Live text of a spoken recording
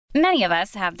Many of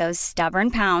us have those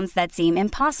stubborn pounds that seem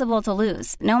impossible to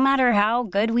lose, no matter how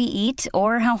good we eat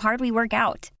or how hard we work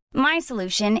out. My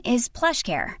solution is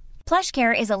PlushCare.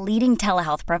 PlushCare is a leading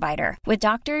telehealth provider with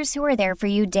doctors who are there for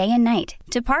you day and night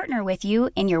to partner with you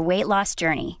in your weight loss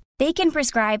journey. They can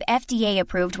prescribe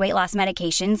FDA-approved weight loss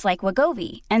medications like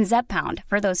Wegovy and Zepbound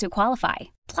for those who qualify.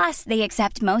 Plus, they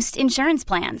accept most insurance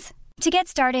plans. To get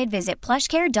started, visit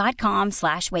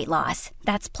plushcare.com/weightloss.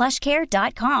 That's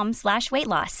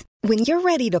plushcare.com/weightloss. When you're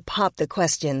ready to pop the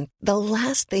question, the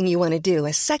last thing you want to do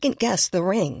is second-guess the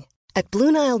ring. At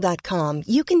BlueNile.com,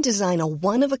 you can design a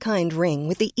one-of-a-kind ring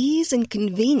with the ease and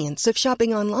convenience of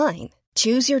shopping online.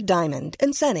 Choose your diamond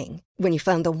and setting. When you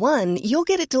find the one, you'll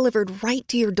get it delivered right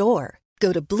to your door.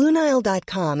 Go to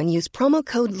BlueNile.com and use promo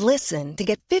code LISTEN to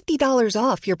get $50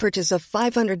 off your purchase of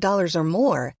 $500 or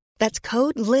more. That's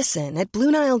code LISTEN at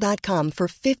BlueNile.com for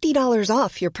 $50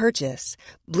 off your purchase.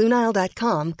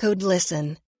 BlueNile.com, code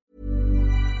LISTEN.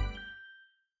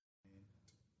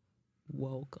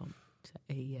 Welcome to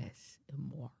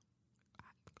ASMR.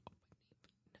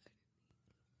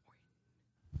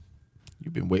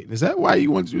 You've been waiting. Is that why you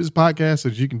want to do this podcast, so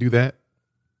that you can do that?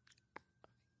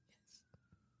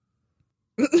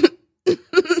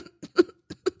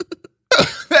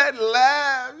 That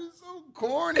laugh is so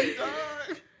corny,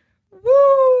 dog. Woo!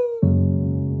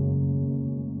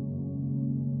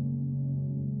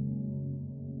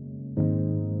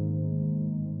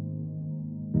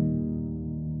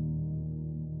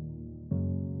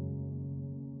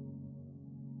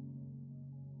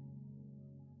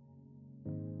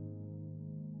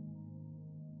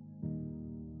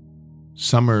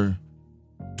 Summer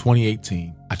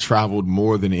 2018, I traveled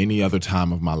more than any other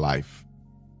time of my life.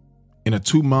 In a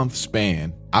 2-month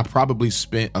span, I probably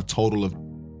spent a total of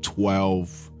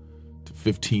 12 to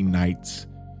 15 nights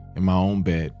in my own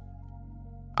bed.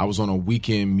 I was on a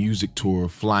weekend music tour,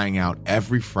 flying out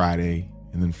every Friday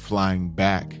and then flying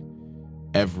back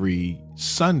every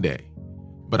Sunday.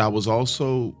 But I was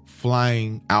also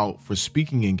flying out for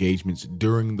speaking engagements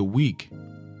during the week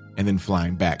and then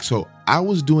flying back. So I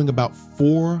was doing about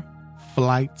 4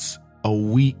 flights a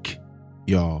week,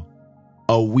 y'all.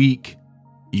 A week,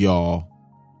 y'all.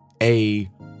 A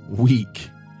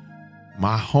week.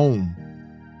 My home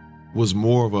was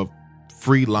more of a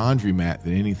free laundromat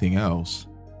than anything else.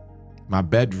 My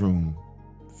bedroom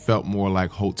felt more like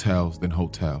hotels than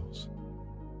hotels.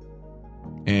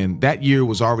 And that year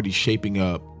was already shaping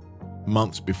up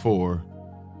months before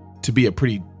to be a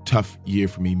pretty tough year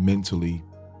for me mentally,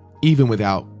 even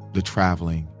without the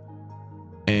traveling.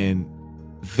 And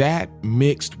that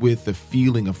mixed with the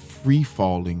feeling of free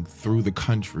falling through the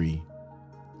country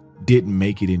didn't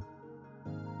make it in.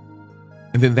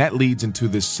 And then that leads into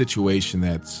this situation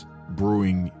that's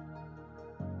brewing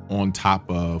on top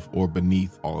of or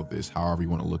beneath all of this, however you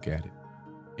want to look at it.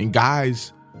 And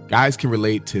guys can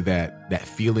relate to that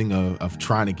feeling of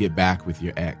trying to get back with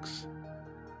your ex.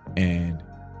 And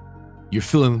you're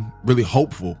feeling really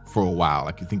hopeful for a while.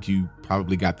 Like you think you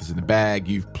probably got this in the bag.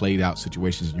 You've played out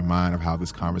situations in your mind of how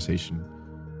this conversation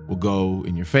will go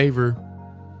in your favor.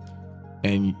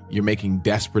 And you're making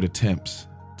desperate attempts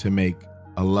to make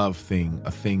a love thing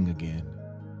a thing again.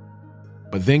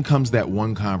 But then comes that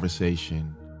one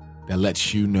conversation that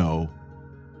lets you know,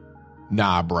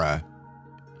 nah, bruh,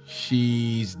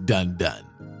 she's done.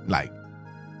 Like,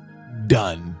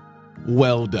 done.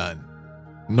 Well done.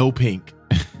 No pink.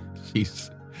 She's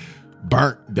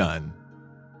burnt done.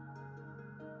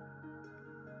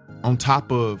 On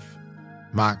top of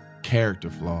my character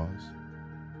flaws,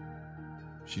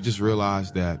 she just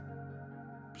realized that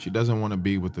she doesn't want to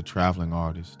be with the traveling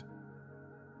artist.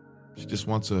 She just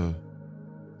wants a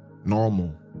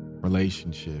normal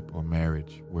relationship or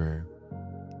marriage where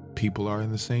people are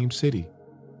in the same city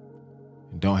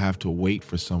and don't have to wait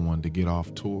for someone to get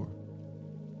off tour.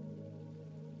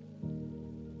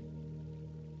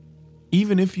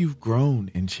 Even if you've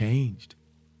grown and changed,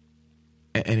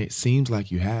 and it seems like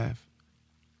you have,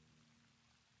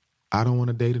 I don't want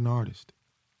to date an artist.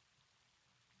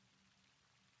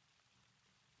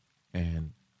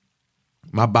 And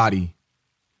my body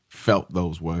felt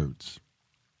those words.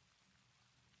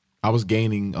 I was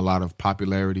gaining a lot of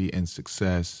popularity and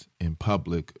success in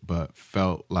public, but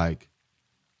felt like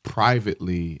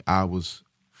privately I was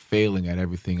failing at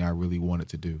everything I really wanted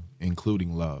to do,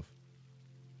 including love.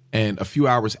 And a few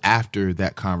hours after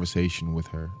that conversation with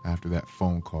her, after that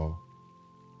phone call,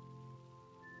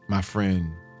 my friend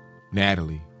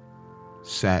Natalie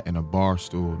sat in a bar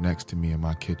stool next to me in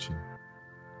my kitchen.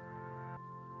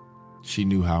 She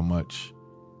knew how much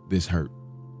this hurt.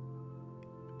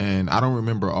 And I don't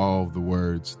remember all the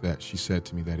words that she said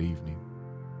to me that evening.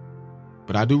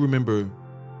 But I do remember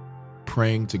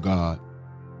praying to God,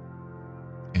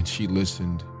 and she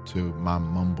listened to my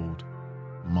mumbled,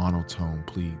 monotone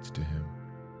pleas to him.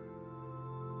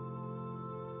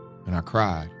 And I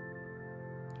cried.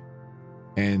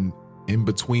 And in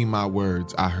between my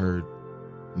words, I heard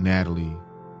Natalie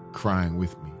crying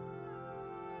with me.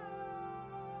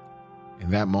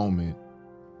 And that moment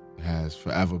has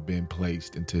forever been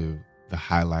placed into the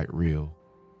highlight reel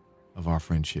of our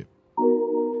friendship.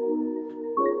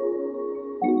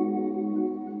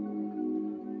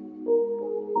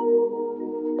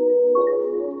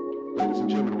 Ladies and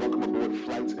gentlemen, welcome aboard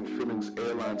Flights and Feelings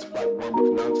Airlines Flight 1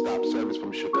 with nonstop service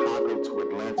from Chicago to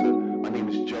Atlanta. My name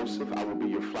is Joseph. I will be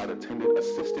your flight attendant,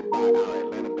 assisted by our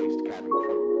Atlanta-based cabin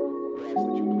crew. We ask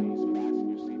that you please fasten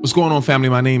your seat. What's going on, family?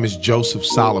 My name is Joseph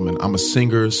Solomon. I'm a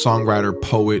singer, songwriter,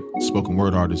 poet, spoken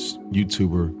word artist,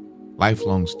 YouTuber,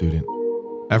 lifelong student,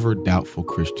 ever doubtful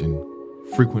Christian,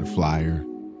 frequent flyer,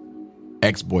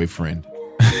 ex-boyfriend.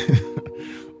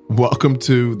 Welcome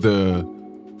to the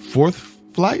fourth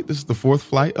flight. This is the fourth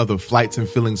flight of the Flights and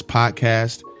Feelings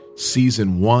podcast,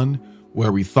 season 1,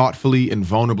 where we thoughtfully and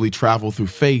vulnerably travel through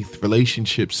faith,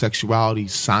 relationships, sexuality,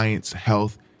 science,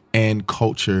 health, and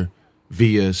culture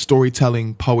via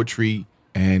storytelling, poetry,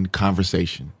 and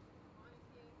conversation.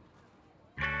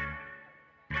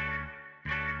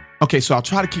 Okay, so I'll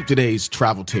try to keep today's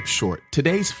travel tip short.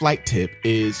 Today's flight tip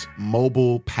is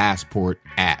Mobile Passport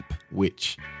app,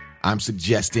 which I'm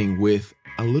suggesting with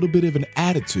a little bit of an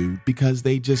attitude because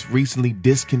they just recently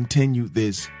discontinued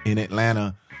this in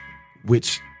Atlanta,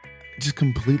 which just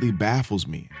completely baffles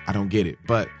me. I don't get it.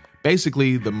 But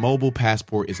basically, the Mobile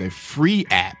Passport is a free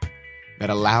app that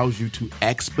allows you to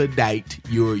expedite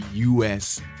your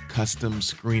U.S. customs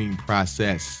screening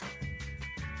process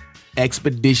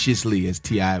expeditiously, as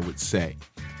T.I. would say,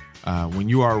 when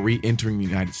you are re-entering the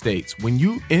United States. When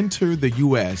you enter the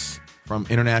U.S. from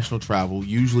international travel,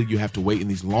 usually you have to wait in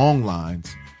these long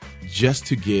lines just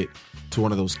to get to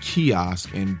one of those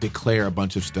kiosks and declare a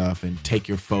bunch of stuff and take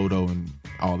your photo and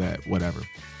all that, whatever.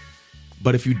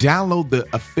 But if you download the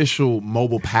official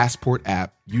Mobile Passport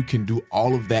app, you can do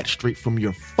all of that straight from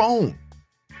your phone.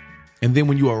 And then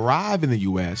when you arrive in the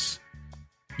U.S.,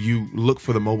 you look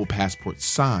for the Mobile Passport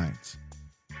signs.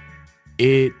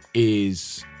 It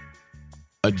is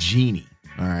a genie,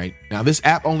 all right? Now, this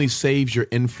app only saves your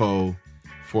info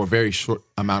for a very short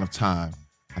amount of time.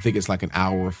 I think it's like an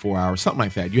hour or 4 hours, something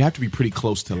like that. You have to be pretty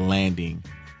close to landing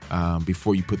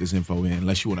before you put this info in,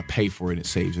 unless you want to pay for it. It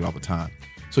saves it all the time.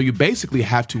 So you basically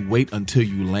have to wait until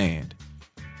you land,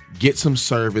 get some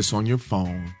service on your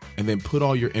phone, and then put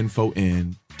all your info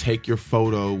in, take your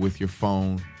photo with your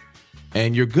phone,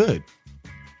 and you're good.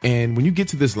 And when you get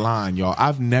to this line, y'all,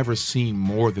 I've never seen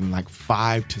more than like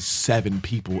 5 to 7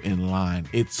 people in line.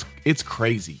 It's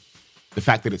crazy. The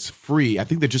fact that it's free, I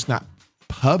think they're just not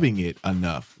pubbing it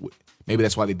enough. Maybe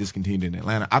that's why they discontinued it in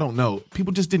Atlanta. I don't know.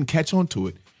 People just didn't catch on to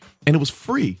it. And it was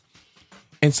free.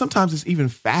 And sometimes it's even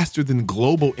faster than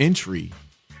Global Entry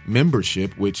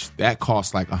membership, which that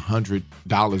costs like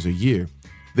 $100 a year.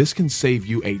 This can save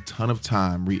you a ton of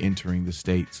time re-entering the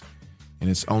States. And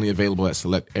it's only available at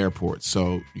select airports.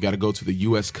 So you got to go to the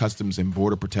U.S. Customs and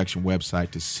Border Protection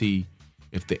website to see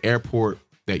if the airport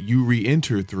that you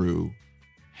re-enter through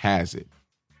has it.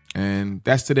 And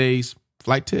that's today's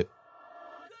flight tip.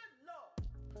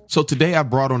 So today I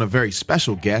brought on a very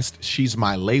special guest. She's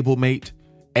my label mate,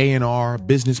 A&R,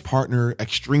 business partner,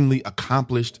 extremely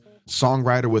accomplished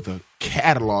songwriter with a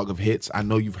catalog of hits. I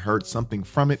know you've heard something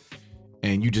from it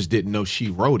and you just didn't know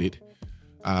she wrote it.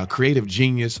 Creative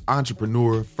genius,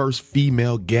 entrepreneur, first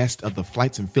female guest of the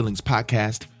Flights and Feelings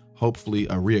podcast, hopefully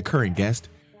a reoccurring guest.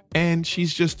 And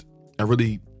she's just a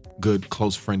really good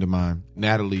close friend of mine,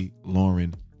 Natalie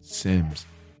Lauren Sims.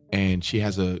 And she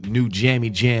has a new jammy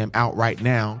jam out right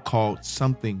now called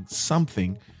Something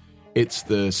Something. It's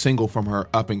the single from her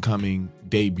up-and-coming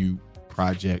debut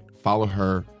project. Follow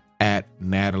her at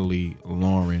Natalie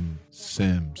Lauren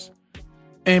Sims.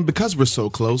 And because we're so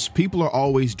close, people are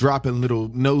always dropping little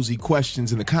nosy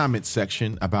questions in the comments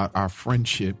section about our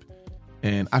friendship.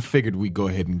 And I figured we'd go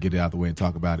ahead and get it out of the way and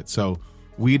talk about it. So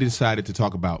we decided to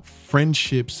talk about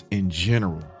friendships in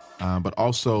general, but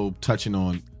also touching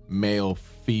on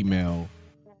male-female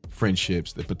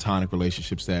friendships, the platonic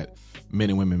relationships that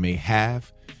men and women may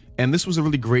have. And this was a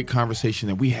really great conversation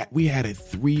that we had. We had a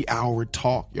 3-hour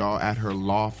talk, y'all, at her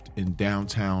loft in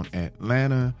downtown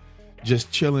Atlanta,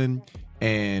 just chilling.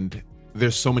 And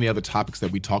there's so many other topics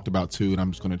that we talked about too, and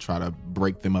I'm just going to try to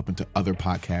break them up into other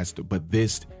podcasts. But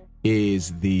this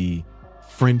is the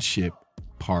friendship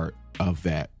part of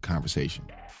that conversation.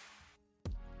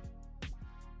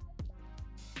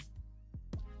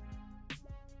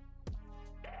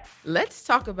 Let's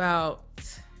talk about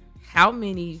how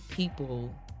many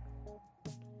people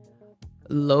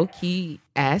low-key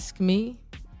ask me,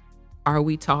 are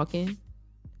we talking?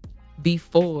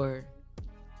 Before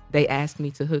they ask me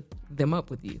to hook them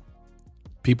up with you.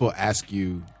 People ask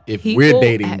you if we're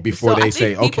dating before they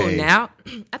say, okay.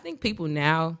 I think people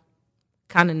now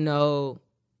kind of know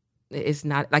it's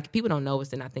not, like, people don't know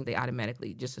us, and I think they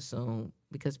automatically just assume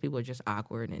because people are just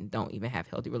awkward and don't even have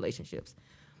healthy relationships.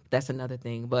 That's another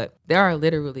thing. But there are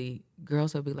literally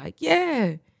girls who'll be like,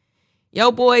 yeah,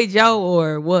 yo boy Joe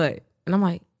or what? And I'm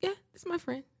like, yeah, this is my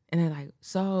friend. And they're like,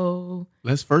 so.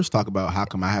 Let's first talk about how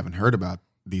come I haven't heard about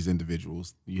these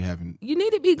individuals. You haven't. You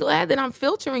need to be glad that I'm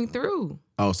filtering through.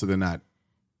 Oh, so they're not.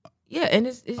 Yeah, and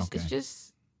it's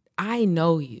just, I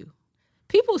know you.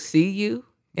 People see you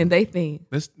and they think,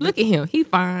 look at him. He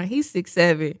fine. He's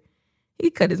 6'7". He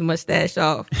cut his mustache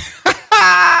off.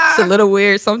 It's a little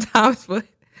weird sometimes, but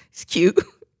it's cute.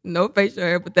 No facial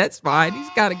hair, but that's fine. He's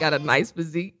kind of got a nice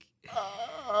physique.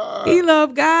 He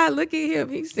love God. Look at him.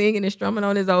 He's singing and strumming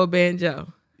on his old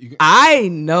banjo. I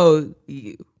know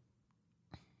you.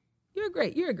 You're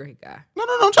a great guy. No,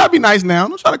 don't try to be nice now.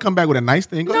 Don't try to come back with a nice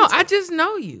thing. No, I just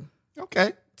know you.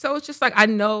 Okay. So it's just like, I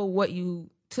know what you,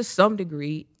 to some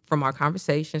degree, from our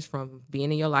conversations, from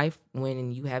being in your life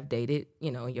when you have dated,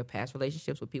 in your past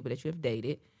relationships with people that you have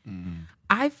dated. Mm-hmm.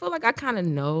 I feel like I kind of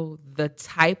know the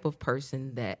type of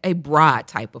person a broad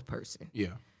type of person.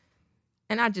 Yeah.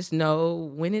 And I just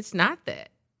know when it's not that.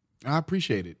 I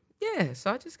appreciate it. Yeah,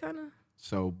 so I just kind of.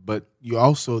 So, but you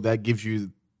also, that gives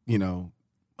you,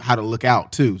 how to look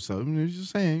out too. So I'm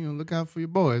just saying, look out for your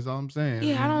boys. All I'm saying.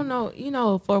 Yeah, I don't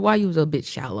know. For a while you was a bit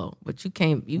shallow, but you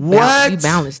came. You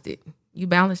balanced it. You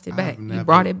balanced it back. You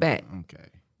brought it back. Okay.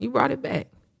 You brought it back.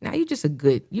 Now you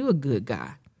a good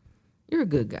guy. You're a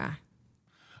good guy.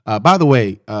 By the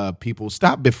way, people,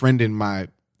 stop befriending my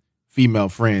female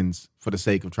friends for the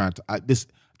sake of trying to.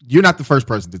 You're not the first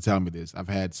person to tell me this. I've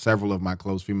had several of my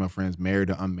close female friends, married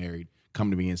or unmarried,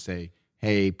 come to me and say,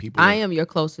 "Hey, people." I am your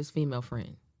closest female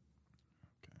friend.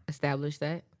 Okay. Establish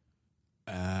that.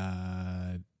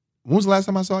 When was the last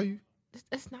time I saw you?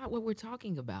 That's not what we're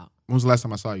talking about. When was the last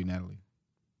time I saw you, Natalie?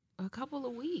 A couple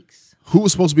of weeks. Who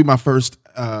was supposed to be my first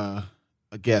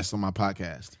guest on my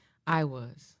podcast? I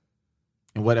was.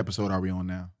 And what episode are we on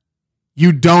now?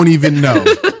 You don't even know.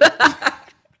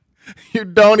 You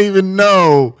don't even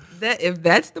know. That if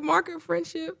that's the mark of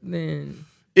friendship, then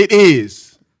it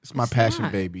is. It's my passion,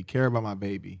 baby. Care about my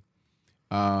baby.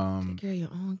 Take care of your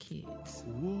own kids.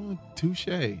 Ooh, touche.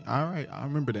 All right, I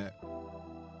remember that.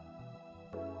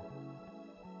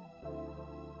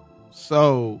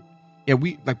 So, yeah,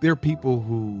 there are people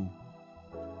who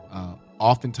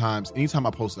oftentimes, anytime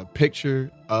I post a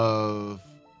picture of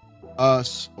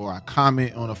us or I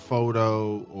comment on a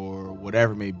photo or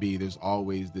whatever it may be, there's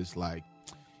always this like,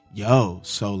 yo,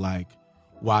 so like,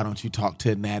 why don't you talk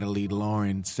to Natalie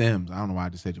Lauren Sims? I don't know why I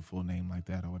just said your full name like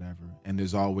that or whatever. And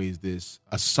there's always this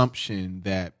assumption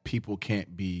that people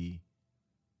can't be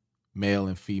male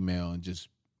and female and just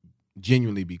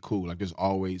genuinely be cool. Like there's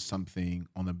always something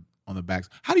on the backs.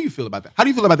 How do you feel about that? How do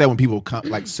you feel about that when people come,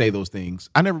 like say those things?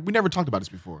 We never talked about this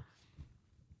before.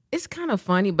 It's kind of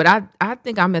funny, but I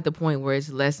think I'm at the point where it's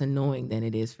less annoying than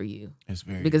it is for you. It's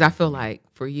very because I feel like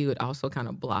for you it also kind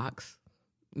of blocks.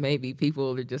 Maybe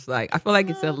people are just like, I feel like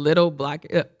it's a little block.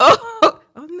 Oh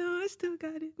no, I still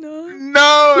got it. No,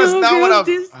 it's not what I'm.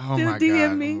 Oh my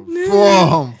DM me.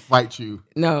 No. Fight you.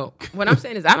 No, what I'm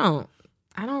saying is I don't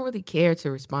really care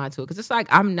to respond to it because it's like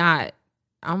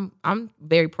I'm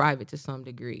very private to some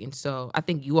degree, and so I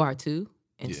think you are too.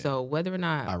 And so whether or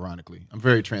not, ironically, I'm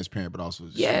very transparent, but also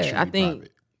I think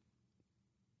private.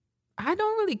 I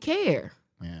don't really care.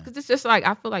 Because it's just like,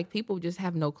 I feel like people just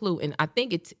have no clue. And I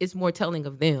think it's more telling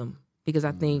of them because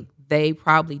I think they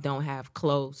probably don't have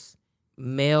close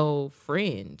male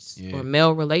friends or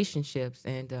male relationships.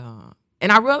 And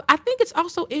I think it's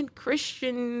also in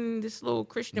this little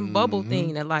Christian bubble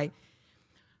thing that like,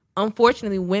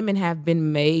 unfortunately, women have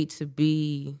been made to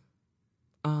be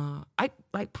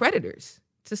like predators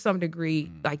to some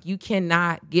degree. Like you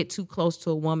cannot get too close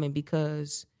to a woman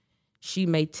because she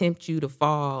may tempt you to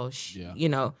fall.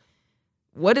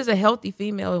 What does a healthy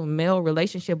female-male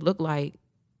relationship look like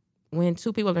when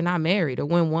two people are not married or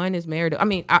when one is married? I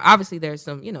mean, obviously there's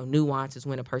some, nuances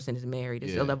when a person is married.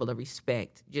 There's a level of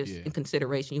respect, just in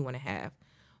consideration you want to have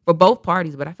for both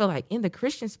parties. But I feel like in the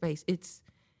Christian space, it's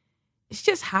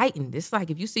just heightened. It's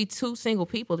like if you see two single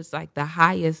people, it's like the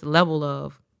highest level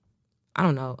of, I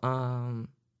don't know,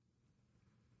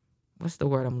 what's the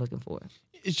word I'm looking for?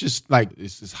 It's just like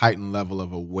it's this heightened level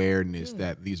of awareness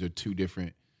that these are two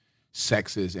different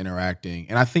sexes interacting.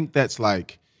 And I think that's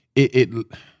like, it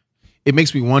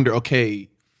makes me wonder, okay,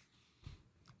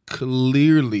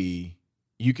 clearly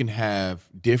you can have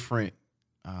different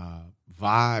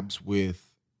vibes with,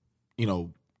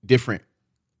 different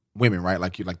women, right?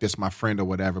 Like, you're like, this is my friend or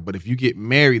whatever. But if you get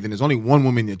married, then there's only one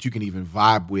woman that you can even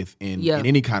vibe with in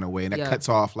any kind of way. And that cuts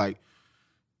off like,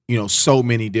 so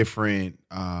many different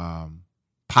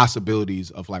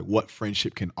possibilities of like what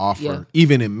friendship can offer,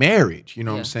 even in marriage, what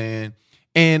I'm saying?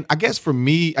 And I guess for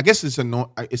me,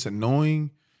 it's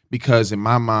annoying because in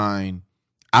my mind,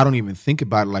 I don't even think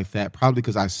about it like that, probably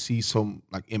because I see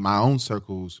like in my own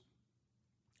circles,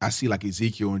 I see like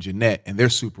Ezekiel and Jeanette, and they're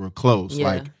super close.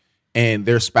 Like, and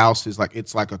their spouses, like,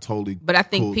 it's like a totally. But I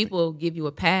think people give you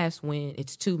a pass when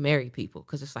it's two married people,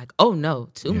 because it's like, oh no,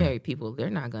 two married people, they're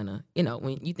not gonna,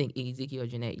 when you think Ezekiel or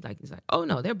Jeanette, it's like, oh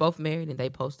no, they're both married and they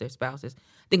post their spouses.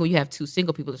 I think when you have two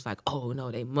single people, it's like, oh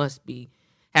no, they must be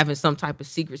having some type of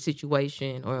secret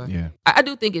situation. Or I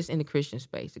do think it's in the Christian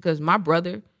space, because my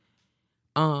brother,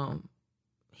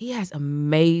 he has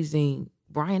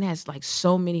Brian has like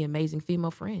so many amazing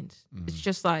female friends. Mm-hmm. It's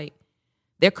just like,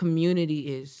 their community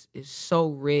is so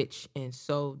rich and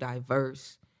so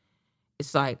diverse.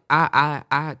 It's like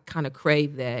I kind of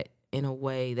crave that in a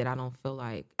way that I don't feel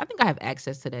like. I think I have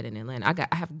access to that in Atlanta.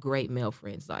 I have great male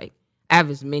friends. Like, I have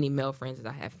as many male friends as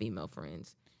I have female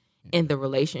friends, and the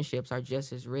relationships are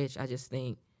just as rich. I just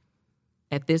think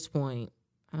at this point,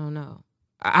 I don't know.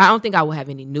 I don't think I will have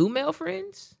any new male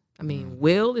friends. I mean,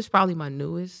 Will is probably my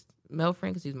newest male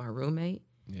friend because he's my roommate.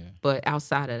 Yeah. But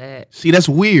outside of that, see, that's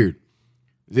weird.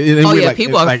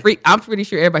 People are like, I'm pretty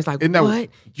sure everybody's like, what?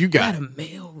 You got a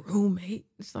male roommate?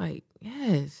 It's like,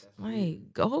 yes.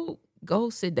 Like, go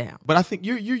sit down. But I think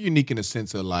you're unique in the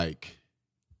sense of like,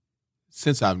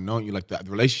 since I've known you, like the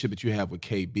relationship that you have with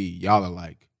KB, y'all are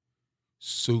like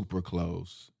super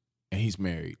close, and he's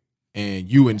married.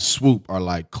 And you and Swoop are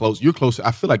like close. You're closer.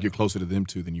 I feel like you're closer to them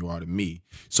two than you are to me.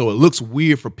 So it looks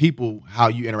weird for people how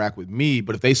you interact with me.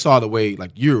 But if they saw the way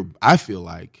like I feel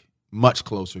like much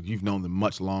closer. You've known them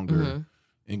much longer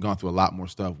and gone through a lot more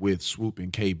stuff with Swoop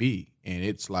and KB. And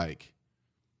it's like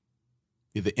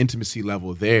the intimacy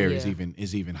level there is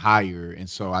even higher. And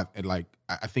so I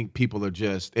think people are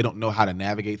just, they don't know how to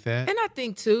navigate that. And I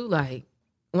think too, like,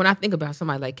 when I think about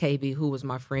somebody like KB, who was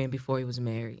my friend before he was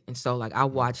married, and so like I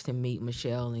watched him meet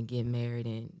Michelle and get married,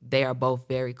 and they are both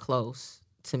very close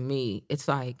to me. It's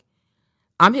like,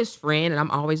 I'm his friend and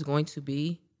I'm always going to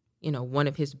be, one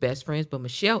of his best friends, but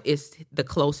Michelle is the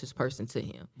closest person to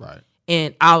him. Right.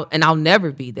 And I'll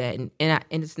never be that. And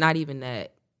it's not even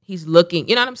that he's looking,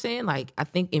 you know what I'm saying? Like, I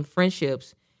think in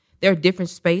friendships, there are different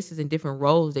spaces and different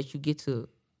roles that you get to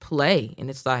play. And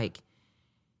it's like,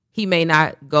 he may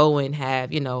not go and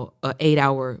have, an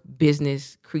 8-hour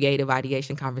business creative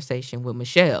ideation conversation with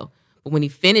Michelle. But when he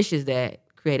finishes that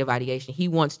creative ideation, he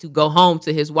wants to go home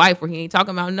to his wife where he ain't talking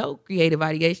about no creative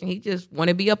ideation. He just want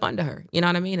to be up under her. You know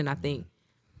what I mean? And I think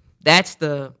that's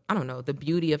the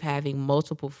beauty of having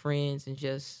multiple friends and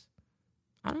just,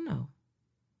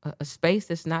 a space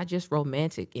that's not just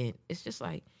romantic. And it's just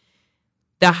like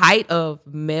the height of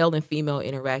male and female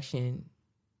interaction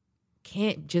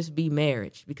can't just be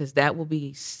marriage, because that will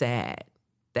be sad.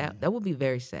 That will be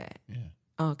very sad.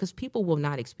 Yeah. Because people will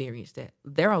not experience that.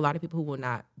 There are a lot of people who will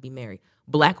not be married.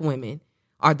 Black women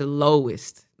are the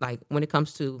lowest. Like, when it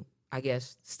comes to, I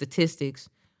guess, statistics,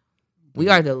 we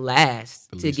are the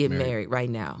last to get married right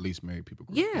now. Least married people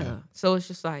group. Yeah. So it's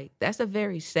just like, that's a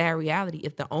very sad reality.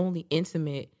 If the only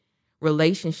intimate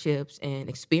relationships and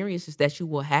experiences that you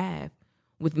will have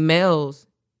with males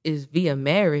is via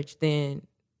marriage, then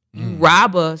you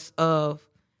rob us of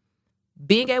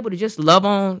being able to just love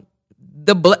on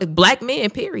the black men,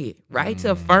 period, right?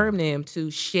 To affirm them,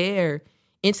 to share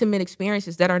intimate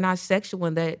experiences that are not sexual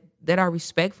and that are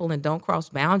respectful and don't cross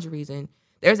boundaries. And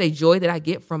there's a joy that I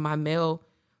get from my male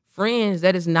friends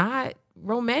that is not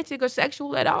romantic or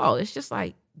sexual at all. It's just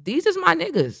like, these is my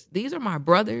niggas. These are my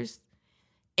brothers.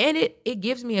 And it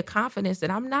gives me a confidence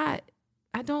that I'm not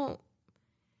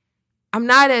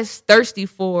as thirsty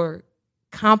for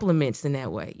compliments in that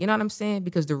way. You know what I'm saying?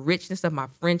 Because the richness of my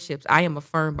friendships, I am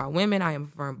affirmed by women, I am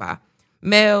affirmed by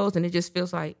males, and it just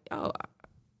feels like,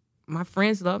 my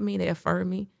friends love me, they affirm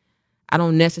me. I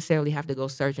don't necessarily have to go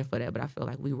searching for that, but I feel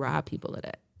like we rob people of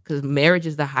that because marriage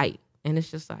is the height, and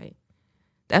it's just like,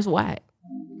 that's whack.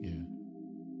 Yeah.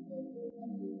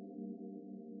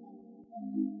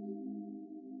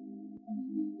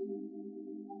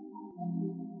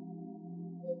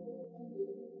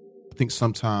 I think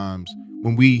sometimes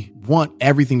when we want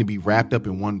everything to be wrapped up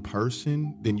in one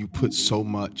person, then you put so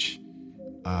much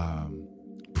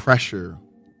pressure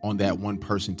on that one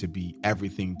person to be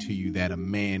everything to you that a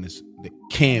man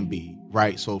can be,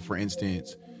 right? So for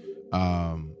instance,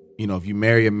 if you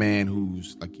marry a man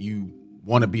who's like, you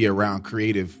want to be around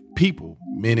creative people,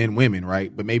 men and women,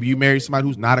 right? But maybe you marry somebody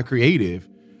who's not a creative.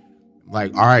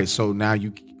 Like, all right, so now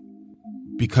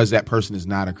because that person is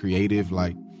not a creative,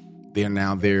 like they're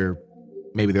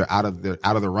out of the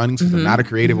running since they're not a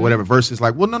creative or whatever, versus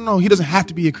like, well, no, he doesn't have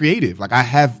to be a creative. Like, I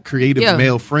have creative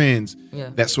male friends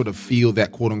that sort of feel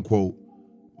that quote unquote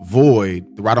void,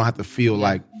 where I don't have to feel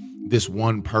like this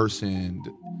one person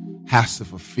has to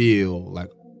fulfill like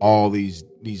all these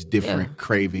different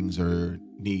cravings or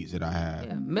needs that I have.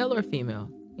 Yeah, male or female,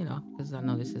 because I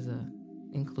know this is a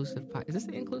inclusive podcast. Is this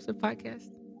an inclusive podcast?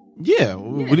 Yeah.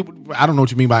 I don't know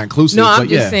what you mean by inclusive. No, I'm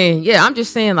just saying. Yeah, I'm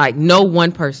just saying like no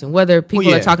one person. Whether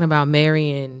people are talking about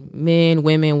marrying men,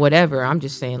 women, whatever. I'm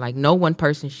just saying like no one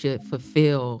person should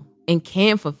fulfill and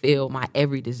can fulfill my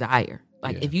every desire.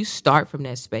 Like if you start from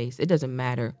that space, it doesn't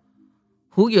matter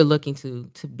who you're looking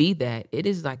to be that. It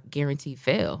is like guaranteed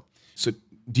fail. So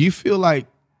do you feel like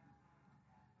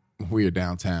we're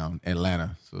downtown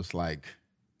Atlanta, so it's like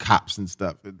cops and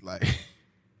stuff? It's like.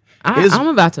 I'm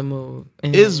about to move. I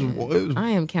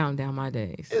am counting down my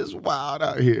days. It's wild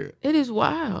out here. It is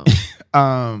wild.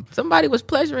 Somebody was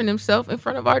pleasuring himself in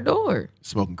front of our door.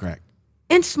 Smoking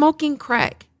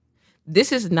crack.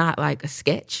 This is not like a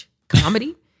sketch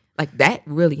comedy. Like that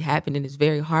really happened, and it's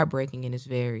very heartbreaking and it's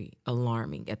very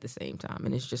alarming at the same time.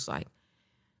 And it's just like,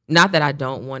 not that I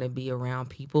don't want to be around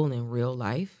people in real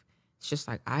life. It's just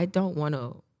like I don't want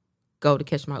to go to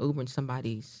catch my Uber and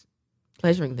somebody's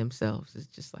pleasuring themselves. It's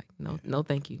just like, no,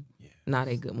 thank you. Yeah. Not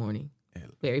a good morning.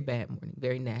 Very bad morning.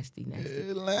 Very nasty.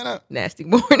 Atlanta. Nasty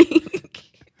morning.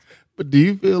 But do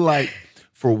you feel like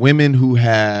for women who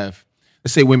have,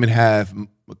 let's say women have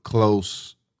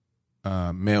close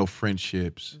male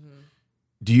friendships,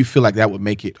 do you feel like that would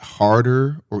make it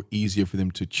harder or easier for them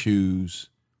to choose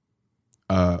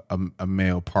a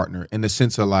male partner, in the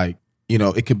sense of like,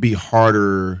 it could be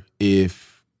harder if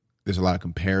there's a lot of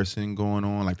comparison going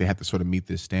on, like they have to sort of meet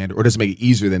this standard, or does it make it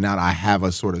easier that now I have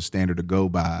a sort of standard to go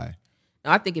by? No,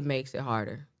 I think it makes it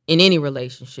harder in any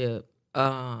relationship.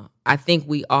 I think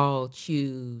we all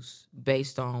choose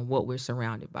based on what we're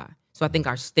surrounded by. So I think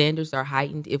our standards are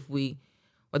heightened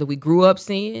whether we grew up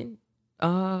seeing,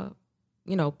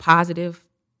 positive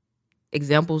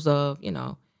examples of,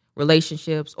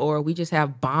 relationships, or we just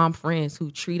have bomb friends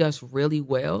who treat us really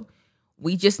well.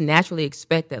 We just naturally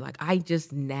expect that. Like, I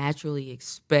just naturally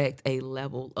expect a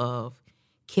level of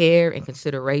care and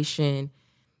consideration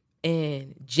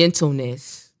and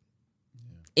gentleness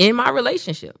in my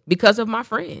relationship because of my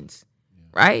friends,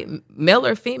 right? Male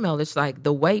or female, it's like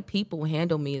the way people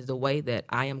handle me is the way that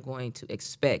I am going to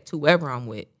expect whoever I'm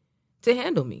with to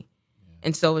handle me.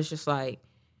 And so it's just like,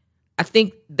 I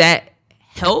think that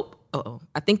helps,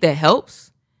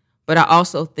 but I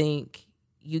also think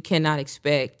you cannot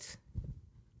expect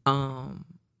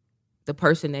the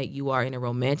person that you are in a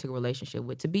romantic relationship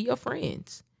with to be your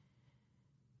friends.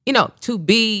 To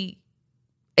be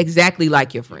exactly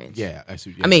like your friends. Yeah,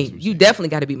 I mean, you definitely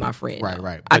got to be my friend.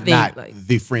 Right. But I think, not like,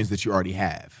 the friends that you already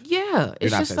have. Yeah,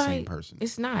 it's not just that same person.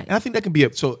 It's not. And I think that can be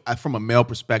from a male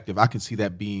perspective, I can see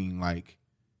that being like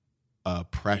a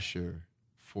pressure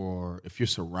for if you're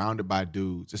surrounded by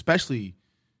dudes, especially,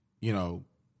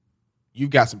 you've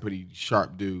got some pretty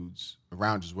sharp dudes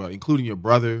around you as well, including your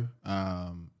brother,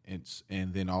 and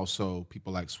then also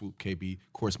people like Swoop KB,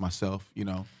 of course, myself,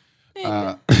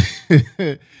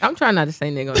 I'm trying not to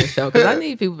say nigga on the show because I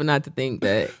need people not to think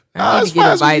that I need to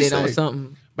get invited on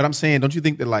something. But I'm saying, don't you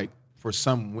think that like for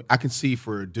some, I can see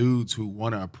for dudes who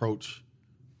want to approach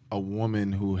a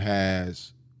woman who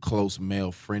has close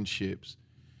male friendships,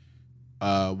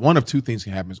 one of two things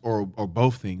can happen, or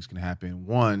both things can happen.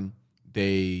 One,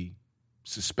 they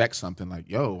suspect something like,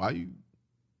 yo, why you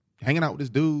hanging out with this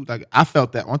dude? Like, I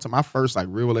felt that once in my first like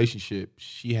real relationship,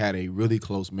 she had a really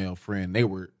close male friend.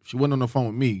 She wasn't on the phone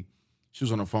with me. She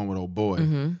was on the phone with old boy.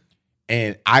 Mm-hmm.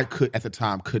 And I at the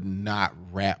time could not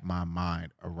wrap my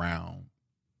mind around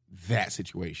that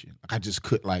situation. I just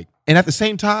could and at the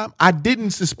same time, I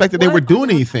didn't suspect that they were doing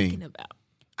anything.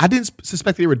 I didn't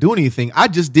suspect they were doing anything. I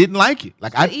just didn't like it.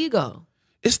 Like, the ego.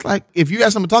 It's like, if you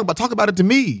have something to talk about it to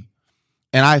me.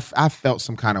 And I felt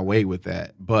some kind of way with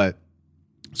that. But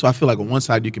so I feel like on one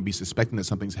side you can be suspecting that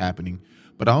something's happening,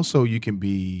 but also there can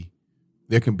be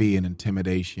an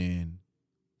intimidation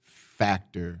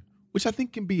factor, which I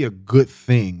think can be a good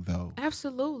thing though.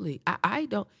 Absolutely.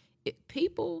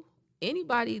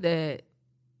 Anybody that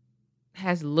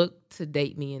has looked to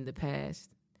date me in the past,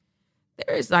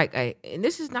 there is and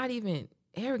this is not even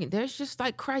arrogant. There's just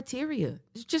like criteria.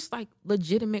 It's just like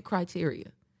legitimate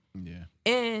criteria. Yeah.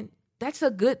 And that's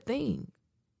a good thing.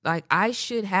 Like, I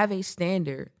should have a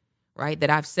standard, right, that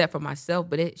I've set for myself,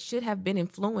 but it should have been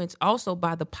influenced also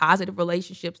by the positive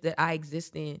relationships that I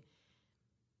exist in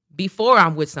before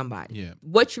I'm with somebody. Yeah.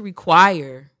 What you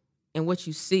require and what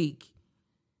you seek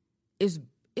is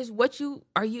what you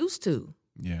are used to.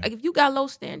 Yeah. Like, if you got low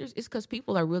standards, it's because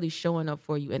people are really showing up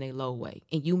for you in a low way,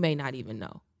 and you may not even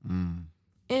know. Mm.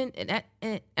 And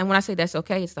when I say that's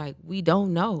okay, it's like we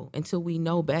don't know until we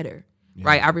know better, Yeah.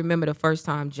 right? I remember the first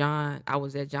time I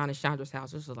was at John and Chandra's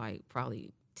house. This was like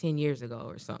probably 10 years ago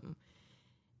or something,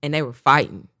 and they were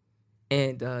fighting,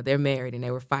 and they're married, and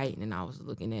they were fighting, and I was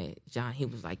looking at John. He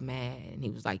was like mad, and he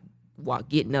was like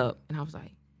getting up, and I was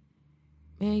like,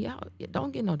 man, y'all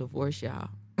don't get no divorce, y'all.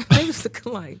 They was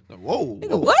looking like, whoa,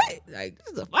 what? Like,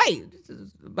 this is a fight. This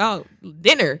is about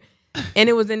dinner. And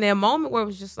it was in that moment where it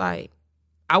was just like,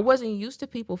 I wasn't used to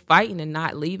people fighting and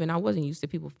not leaving. I wasn't used to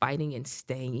people fighting and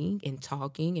staying and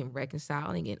talking and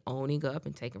reconciling and owning up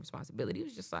and taking responsibility. It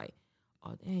was just like,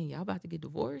 oh, dang, y'all about to get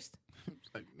divorced?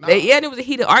 Like, nah. And it was a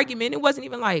heated argument. It wasn't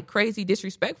even like crazy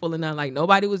disrespectful and nothing. Like,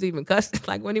 nobody was even cussing.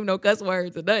 Like, wasn't even no cuss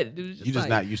words or nothing. It was just You just like,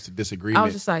 not used to disagreement. I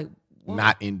was just like, what?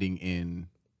 Not ending in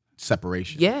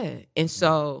separation. Yeah. And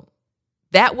so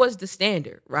that was the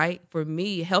standard, right? For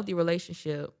me, a healthy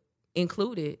relationship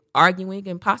included arguing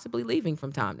and possibly leaving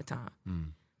from time to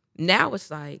time. Now it's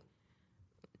like,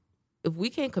 if we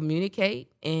can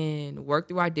communicate and work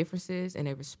through our differences in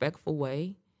a respectful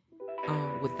way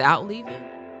without leaving,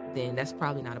 then that's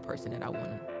probably not a person that I want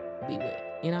to be with.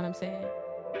 You know what I'm saying?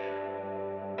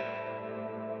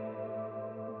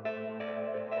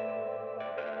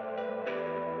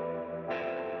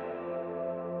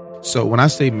 So when I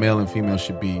say male and female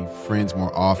should be friends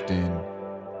more often,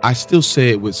 I still say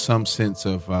it with some sense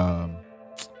of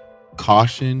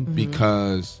caution,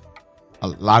 because a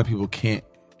lot of people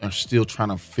are still trying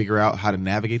to figure out how to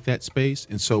navigate that space.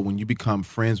 And so when you become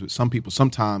friends with some people,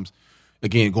 sometimes,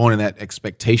 again, going in that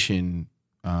expectation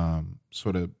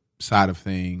sort of side of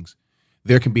things,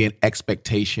 there can be an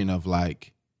expectation of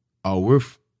like, oh,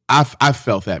 I've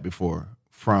felt that before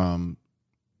from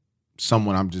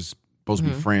someone I'm just supposed to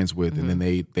be friends with, and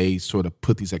then they sort of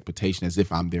put these expectations as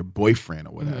if I'm their boyfriend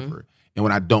or whatever. And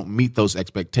when I don't meet those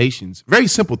expectations, very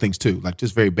simple things too, like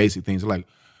just very basic things, like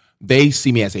they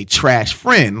see me as a trash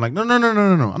friend. I'm like, no.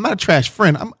 I'm not a trash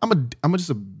friend. I'm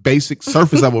just a basic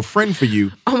surface level friend for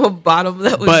you. I'm a bottom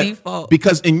level default.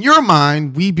 Because in your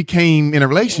mind, we became in a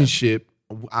relationship.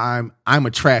 I'm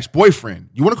a trash boyfriend.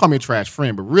 You want to call me a trash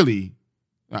friend, but really,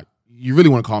 you really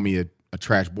want to call me a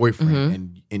trash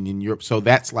boyfriend. And in Europe, so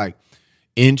that's like,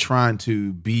 in trying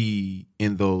to be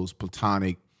in those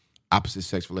platonic opposite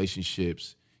sex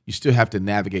relationships, you still have to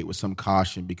navigate with some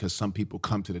caution, because some people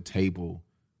come to the table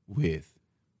with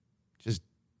just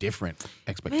different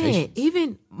expectations. Man,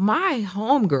 even my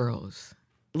homegirls,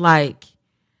 like,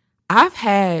 I've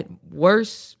had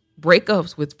worse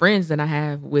breakups with friends than I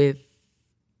have with,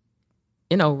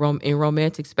 in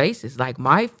romantic spaces. Like,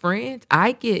 my friends,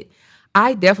 I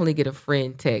definitely get a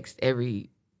friend text every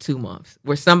 2 months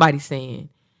where somebody's saying,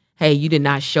 hey, you did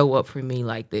not show up for me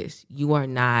like this. You are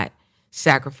not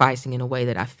sacrificing in a way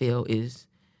that I feel is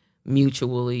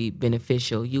mutually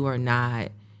beneficial. You are not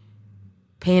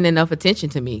paying enough attention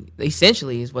to me,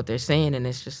 essentially, is what they're saying. And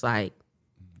it's just like,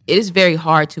 it is very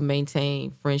hard to maintain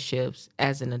friendships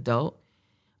as an adult,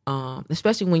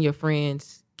 especially when your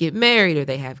friends get married or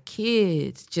they have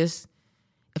kids. Just,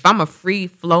 if I'm a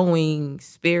free-flowing,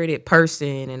 spirited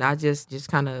person and I just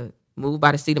kind of move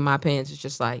by the seat of my pants, it's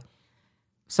just like,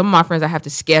 some of my friends, I have to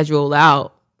schedule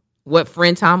out what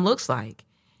friend time looks like.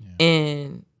 Yeah.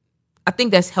 And I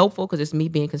think that's helpful because it's me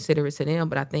being considerate to them.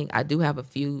 But I think I do have a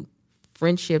few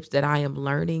friendships that I am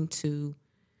learning to,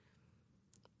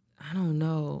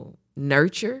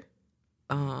 nurture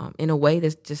in a way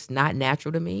that's just not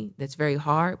natural to me. That's very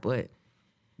hard, but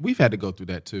we've had to go through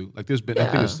that too. Like, there's been, I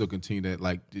think there's still continue that,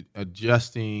 like,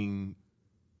 adjusting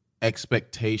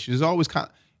expectations is always kind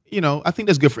of, I think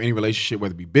that's good for any relationship,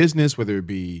 whether it be business, whether it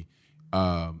be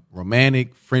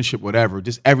romantic, friendship, whatever.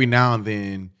 Just every now and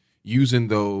then using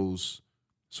those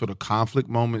sort of conflict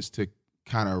moments to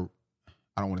kind of,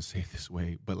 I don't want to say it this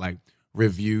way, but like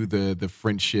review the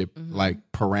friendship like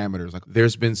parameters. Like,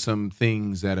 there's been some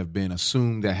things that have been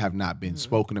assumed that have not been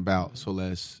spoken about. So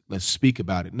let's speak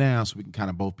about it now so we can kind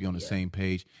of both be on the same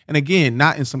page. And again,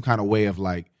 not in some kind of way of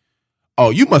like, oh,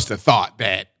 you must have thought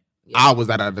that I was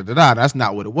da-da-da-da-da. That's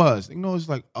not what it was. It's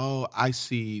like, oh, I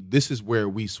see. This is where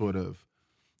we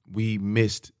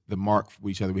missed the mark for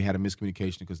each other. We had a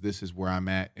miscommunication because this is where I'm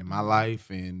at in my life,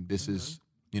 and this is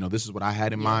this is what I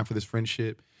had in mind for this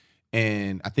friendship.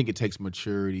 And I think it takes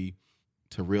maturity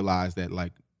to realize that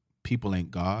like people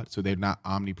ain't God. So they're not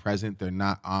omnipresent. They're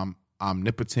not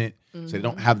omnipotent. So they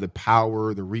don't have the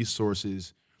power, the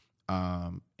resources,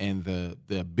 and the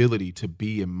ability to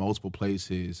be in multiple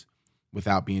places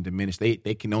without being diminished. They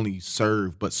can only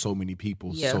serve but so many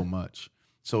people so much.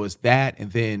 So it's that,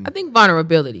 and then I think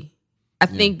vulnerability. I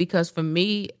think because for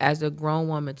me as a grown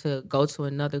woman to go to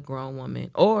another grown woman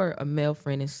or a male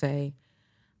friend and say,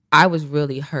 I was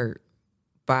really hurt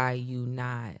by you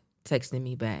not texting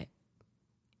me back.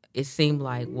 It seemed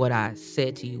like what I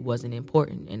said to you wasn't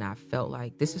important, and I felt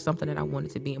like this is something that I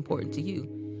wanted to be important to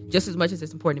you just as much as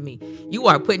it's important to me. You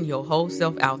are putting your whole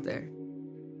self out there.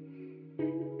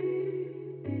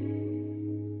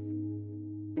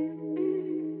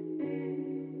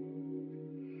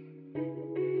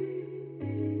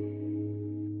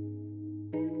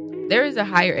 There is a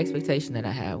higher expectation that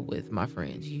I have with my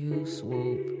friends. You,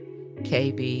 Swoop,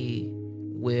 KB,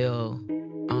 Will,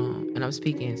 and I'm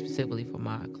speaking specifically for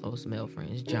my close male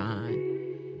friends, John,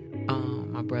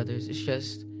 my brothers. It's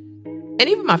just, and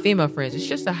even my female friends, it's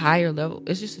just a higher level.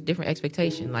 It's just a different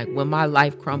expectation. Like when my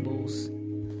life crumbles,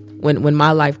 when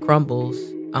my life crumbles,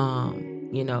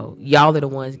 y'all are the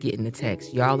ones getting the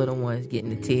text. Y'all are the ones getting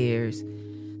the tears.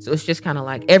 So it's just kind of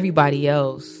like everybody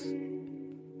else,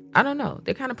 I don't know.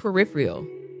 They're kind of peripheral.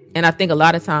 And I think a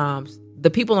lot of times the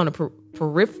people on the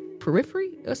periphery,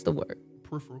 that's the word.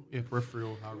 Peripheral. Yeah,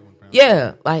 peripheral.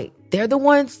 Yeah, like they're the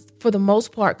ones for the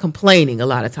most part complaining a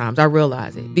lot of times. I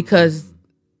realize it because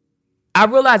I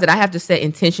realize that I have to set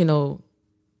intentions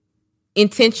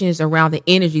around the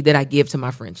energy that I give to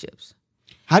my friendships.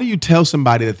 How do you tell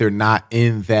somebody that they're not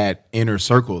in that inner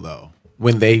circle though?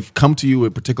 When they've come to you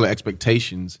with particular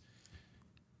expectations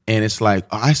and it's like,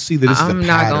 oh, I see that this is a pattern. I'm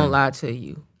not going to lie to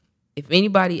you. If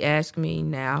anybody asks me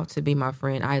now to be my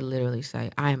friend, I literally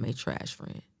say, I am a trash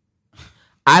friend.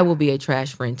 I will be a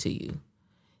trash friend to you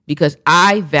because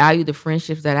I value the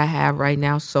friendships that I have right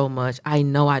now so much. I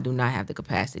know I do not have the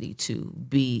capacity to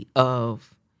be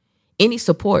of any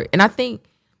support. And I think,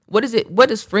 what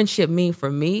does friendship mean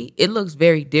for me? It looks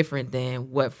very different than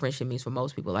what friendship means for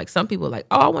most people. Like some people are like,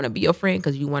 oh, I want to be your friend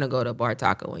because you want to go to a bar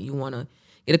taco and you want to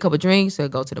get a couple drinks or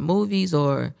go to the movies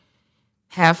or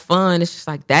have fun. It's just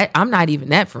like that. I'm not even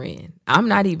that friend. I'm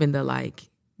not even the like,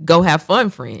 go have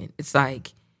fun friend. It's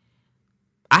like,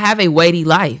 I have a weighty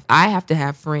life. I have to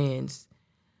have friends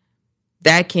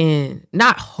that can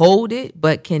not hold it,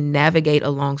 but can navigate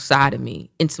alongside of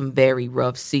me in some very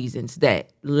rough seasons that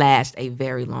last a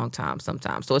very long time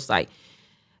sometimes. So it's like,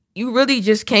 you really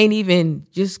just can't even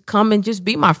just come and just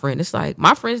be my friend. It's like,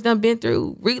 my friends done been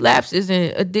through relapses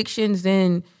and addictions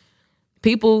and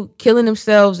people killing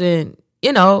themselves and,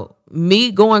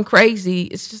 me going crazy.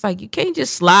 It's just like, you can't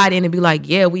just slide in and be like,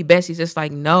 yeah, we besties. It's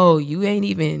like, no, you ain't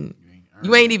even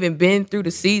been through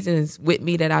the seasons with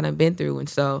me that I done been through. And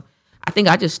so I think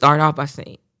I just start off by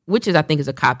saying, which is I think is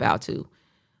a cop-out too,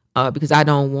 because I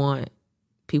don't want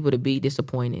people to be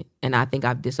disappointed. And I think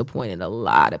I've disappointed a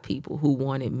lot of people who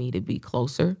wanted me to be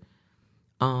closer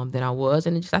than I was.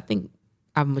 And I think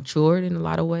I've matured in a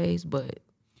lot of ways. But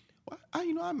I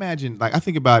imagine, like, I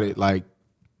think about it like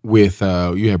with,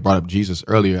 you had brought up Jesus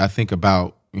earlier. I think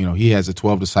about, he has the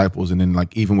 12 disciples, and then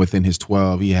like even within his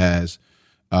 12, he has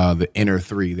the inner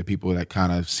three, the people that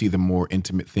kind of see the more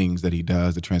intimate things that he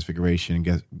does, the transfiguration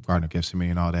and Garden of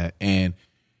Gethsemane and all that. And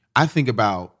I think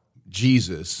about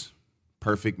Jesus,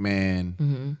 perfect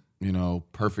man,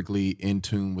 perfectly in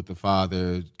tune with the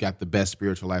Father, got the best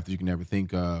spiritual life that you can ever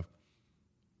think of,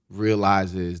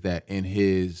 realizes that in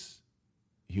his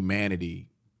humanity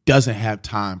doesn't have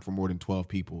time for more than 12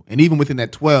 people. And even within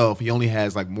that 12, he only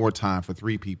has like more time for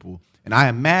 3 people. And I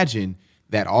imagine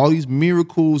that all these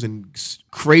miracles and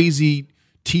crazy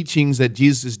teachings that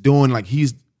Jesus is doing, like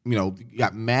he's,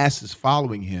 got masses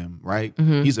following him, right?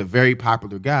 Mm-hmm. He's a very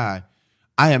popular guy.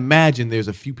 I imagine there's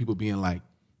a few people being like,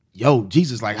 yo,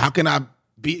 Jesus, like, how can I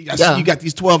be? I see you got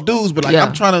these 12 dudes, but like,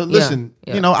 I'm trying to listen.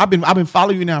 Yeah. I've been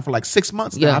following you now for like 6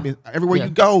 months now. I've been everywhere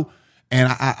you go,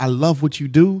 and I love what you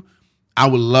do. I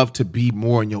would love to be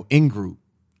more in your in group.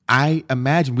 I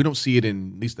imagine we don't see it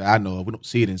in, at least that I know of, we don't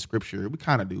see it in scripture. We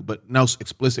kind of do, but no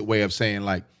explicit way of saying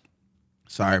like,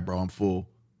 sorry, bro, I'm full.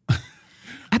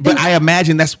 But I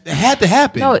imagine it had to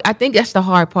happen. No, I think that's the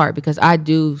hard part because I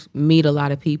do meet a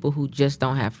lot of people who just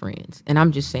don't have friends. And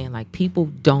I'm just saying, like, people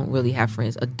don't really have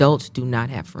friends. Adults do not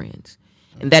have friends.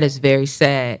 And that is very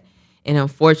sad and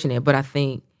unfortunate. But I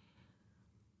think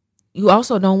you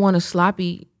also don't want a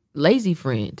sloppy, lazy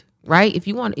friend, right? If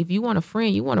you want a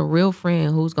friend, you want a real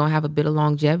friend who's going to have a bit of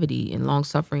longevity and long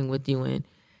suffering with you. And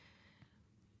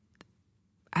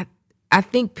I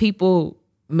think people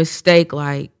mistake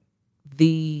like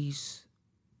these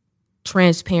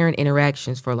transparent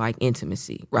interactions for like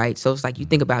intimacy, right? So it's like you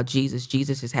think about Jesus.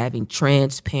 Jesus is having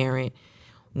transparent,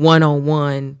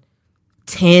 one-on-one,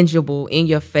 tangible, in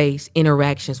your face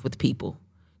interactions with people,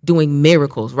 doing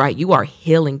miracles, right? You are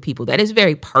healing people. That is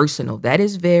very personal. That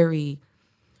is very,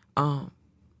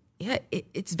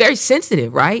 it's very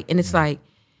sensitive, right? And it's like,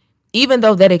 even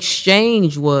though that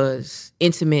exchange was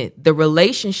intimate, the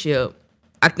relationship,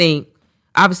 I think,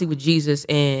 obviously with Jesus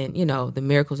and, you know, the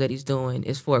miracles that he's doing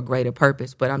is for a greater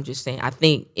purpose. But I'm just saying, I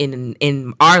think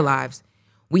in our lives,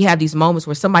 we have these moments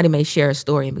where somebody may share a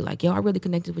story and be like, yo, I really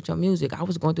connected with your music. I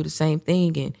was going through the same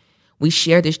thing. And we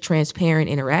share this transparent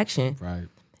interaction. Right.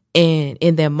 And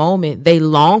in that moment, they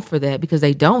long for that because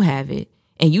they don't have it.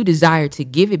 And you desire to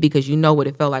give it because you know what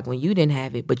it felt like when you didn't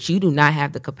have it, but you do not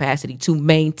have the capacity to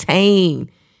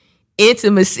maintain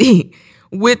intimacy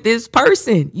with this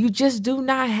person. You just do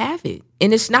not have it.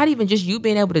 And it's not even just you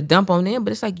being able to dump on them,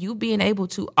 but it's like you being able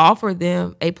to offer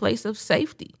them a place of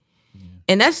safety.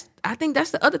 And I think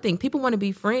that's the other thing. People want to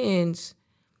be friends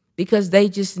because they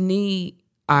just need,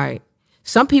 all right,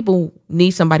 some people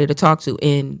need somebody to talk to,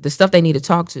 and the stuff they need to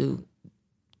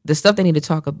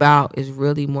talk about is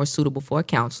really more suitable for a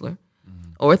counselor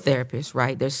or a therapist,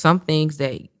 right? There's some things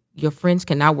that your friends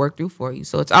cannot work through for you.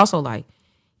 So it's also like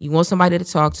you want somebody to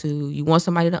talk to, you want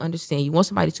somebody to understand, you want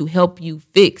somebody to help you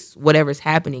fix whatever's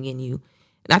happening in you.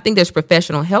 And I think there's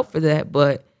professional help for that.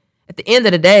 But at the end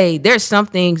of the day, there's some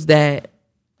things that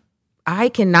I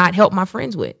cannot help my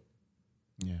friends with.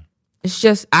 Yeah. It's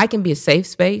just I can be a safe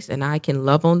space and I can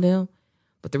love on them.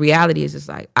 But the reality is it's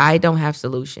like I don't have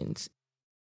solutions.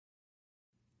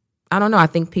 I don't know. I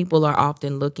think people are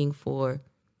often looking for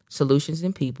solutions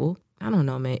in people. I don't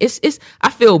know, man. I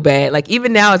feel bad. Like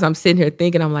even now as I'm sitting here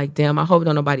thinking, I'm like, damn, I hope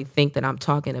don't nobody think that I'm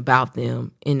talking about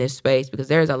them in this space, because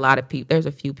there's a lot of people, there's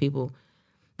a few people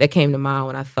that came to mind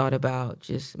when I thought about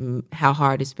just how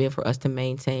hard it's been for us to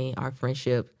maintain our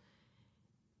friendship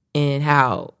and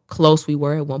how close we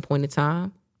were at one point in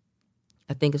time.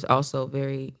 I think it's also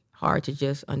very hard to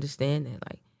just understand that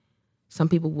like some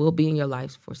people will be in your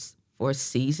life for a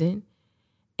season,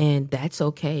 and that's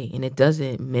okay. And it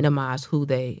doesn't minimize who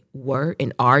they were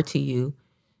and are to you.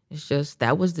 It's just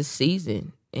that was the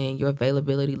season, and your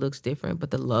availability looks different,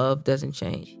 but the love doesn't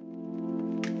change.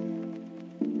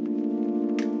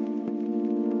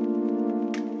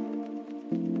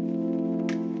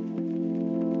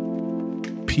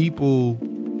 People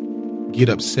get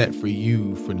upset for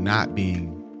you for not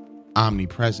being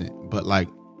omnipresent, but like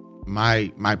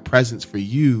my presence for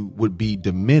you would be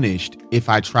diminished if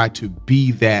I try to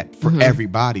be that for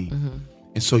everybody.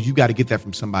 And so you got to get that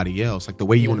from somebody else. Like the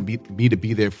way you want to be me to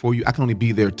be there for you, I can only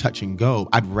be there touch and go.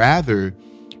 I'd rather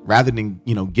than,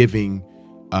 you know, giving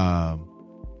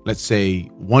let's say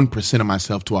 1% of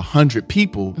myself to 100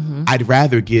 people, I'd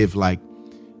rather give like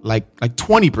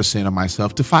 20% of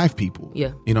myself to 5 people.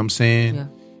 Yeah. You know what I'm saying? Yeah.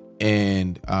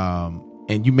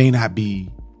 And you may not be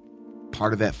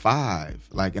part of that 5.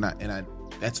 Like, and I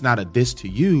that's not a diss to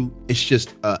you. It's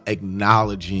just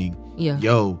acknowledging,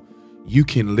 yo, you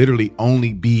can literally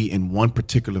only be in one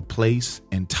particular place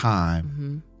and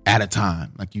time at a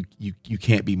time. Like you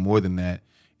can't be more than that.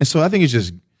 And so I think it's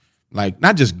just like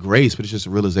not just grace, but it's just a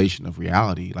realization of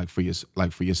reality, like for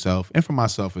yourself and for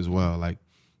myself as well. Like,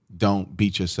 don't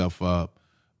beat yourself up.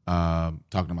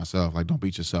 Talking to myself, like, don't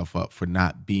beat yourself up for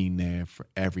not being there for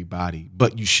everybody,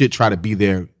 but you should try to be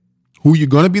there. Who you're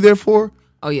gonna be there for?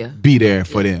 Oh yeah, be there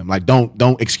for them. Like,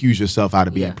 don't excuse yourself out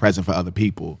of being present for other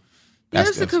people.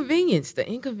 That's the convenience, the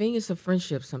inconvenience of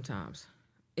friendship. Sometimes,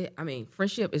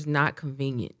 friendship is not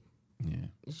convenient. Yeah,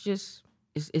 it's just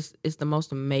it's the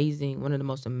most amazing, one of the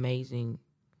most amazing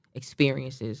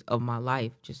experiences of my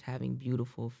life. Just having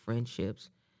beautiful friendships.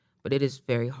 But it is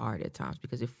very hard at times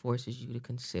because it forces you to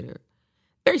consider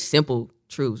very simple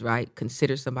truths, right?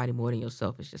 Consider somebody more than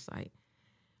yourself. It's just like,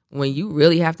 when you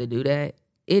really have to do that,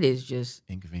 it is just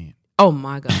inconvenient. Oh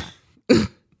my God.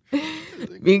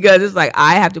 Because it's like,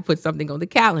 I have to put something on the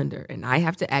calendar and I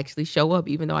have to actually show up,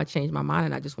 even though I changed my mind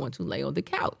and I just want to lay on the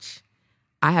couch.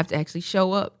 I have to actually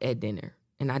show up at dinner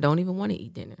and I don't even want to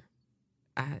eat dinner.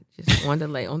 I just want to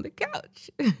lay on the couch.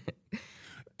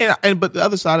 But the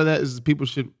other side of that is people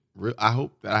should, I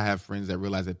hope that I have friends that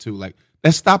realize that too. Like,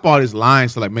 let's stop all this lying.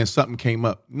 So like, man, something came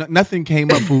up. Nothing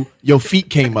came up, fool. Your feet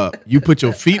came up. You put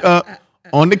your feet up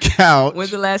on the couch.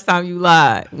 When's the last time you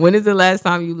lied? When is the last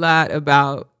time you lied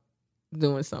about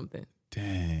doing something?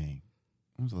 Dang.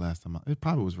 When was the last time? It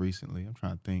probably was recently. I'm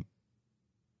trying to think.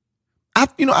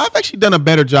 I've actually done a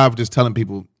better job of just telling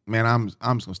people, man, I'm just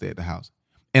gonna stay at the house.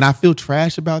 And I feel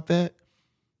trash about that.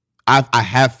 I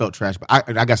have felt trash, but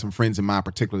I got some friends in mind,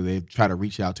 particularly, they try to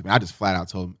reach out to me. I just flat out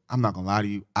told them, I'm not gonna lie to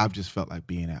you, I've just felt like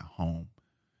being at home.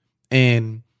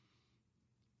 And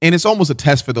it's almost a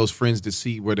test for those friends to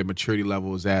see where their maturity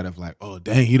level is at of like, oh,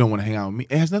 dang, you don't want to hang out with me.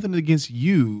 It has nothing against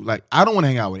you. Like, I don't want to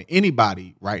hang out with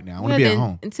anybody right now. I want to be at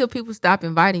home. Until people stop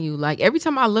inviting you. Like, every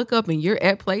time I look up and you're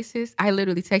at places, I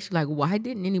literally text you like, why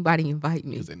didn't anybody invite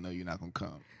me? Because they know you're not going to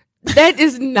come. That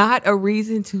is not a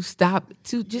reason to stop.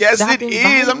 Yes, it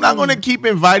is. I'm not going to keep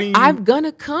inviting you. I'm going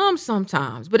to come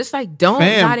sometimes. But it's like, don't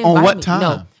not invite on what me. time?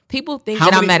 No, people think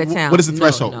that I'm out of town. What is the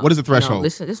threshold? No. What is the threshold?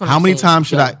 Listen, this is what how I'm many saying. times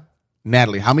should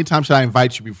Natalie, how many times should I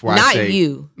invite you before I say? Not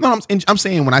you. No, I'm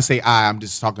saying when I say I'm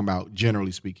just talking about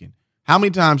generally speaking. How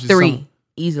many times?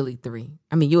 Easily 3.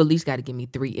 I mean, you at least got to give me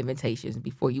 3 invitations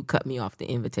before you cut me off the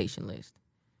invitation list.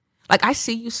 Like, I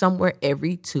see you somewhere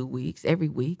every 2 weeks, every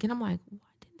week, and I'm like, why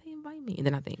didn't they invite me? And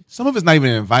then I think some of it's not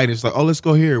even invited. It's like, oh, let's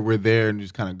go here. We're there, and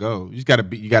just kind of go. You got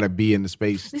to be in the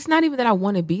space. It's not even that I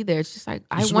want to be there. It's just like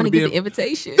I want to get the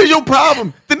invitation. That's your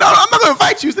problem. Then no, I'm not going to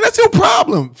invite you. That's your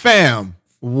problem, fam.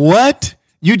 What?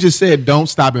 You just said don't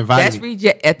stop inviting. That's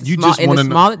reject at the you small. Just in the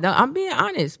small. No, I'm being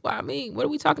honest. Well, I mean, what are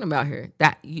we talking about here?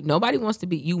 Nobody wants to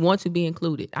be. You want to be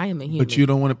included. I am a human. But you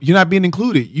don't want to. You're not being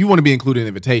included. You want to be included in the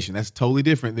invitation. That's totally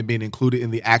different than being included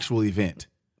in the actual event.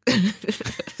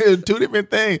 2 different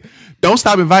things. Don't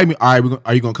stop inviting me. All right,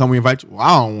 are you going to come? We invite you. Well,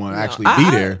 I don't want to actually be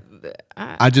there.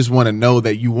 I just want to know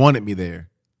that you wanted me there.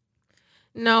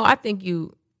 No, I think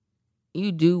you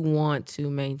do want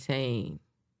to maintain.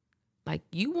 Like,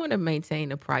 you want to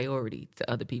maintain a priority to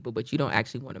other people, but you don't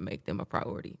actually want to make them a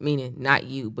priority. Meaning, not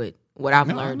you, but what I've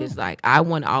learned is, like, I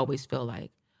want to always feel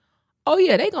like, oh,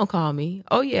 yeah, they going to call me.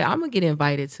 Oh, yeah, I'm going to get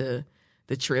invited to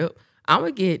the trip. I'm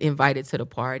going to get invited to the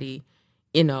party,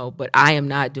 but I am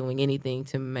not doing anything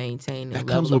to maintain that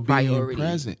level of priority. Being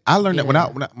present. I learned that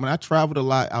when I traveled a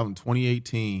lot out in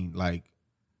 2018, like,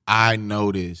 I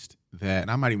noticed that, and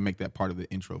I might even make that part of the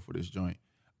intro for this joint,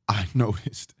 I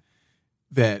noticed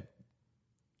that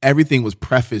everything was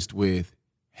prefaced with,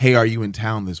 hey, are you in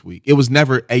town this week? It was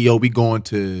never, hey, yo, we going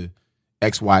to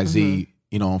XYZ,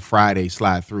 on Friday,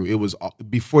 slide through. It was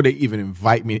before they even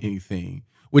invite me to anything,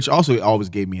 which also always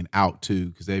gave me an out too,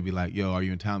 because they'd be like, yo, are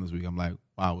you in town this week? I'm like,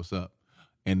 wow, what's up?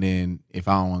 And then if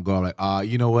I don't want to go, I'm like,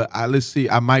 you know what? Let's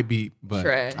see. I might be, but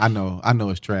trash. I know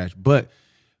it's trash. But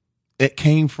it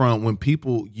came from when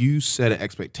you set an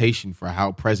expectation for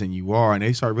how present you are, and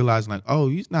they start realizing like, oh,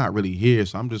 he's not really here,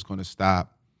 so I'm just going to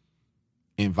stop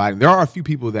inviting. There are a few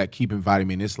people that keep inviting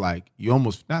me, and it's like you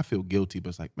almost not feel guilty, but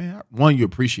it's like, man, 1, you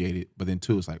appreciate it, but then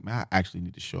 2, it's like, man, I actually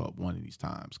need to show up one of these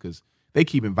times because they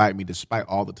keep inviting me despite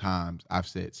all the times I've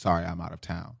said, sorry, I'm out of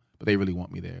town, but they really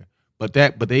want me there.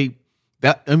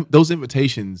 Those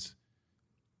invitations,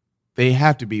 they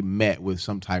have to be met with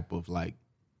some type of like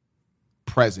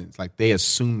presence. Like they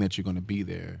assume that you're going to be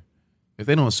there. If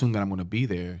they don't assume that I'm going to be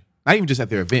there, not even just at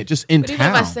their event, just in town. But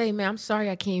if I say, man, I'm sorry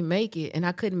I can't make it, and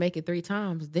I couldn't make it 3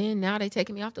 times, then now they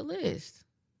taking me off the list.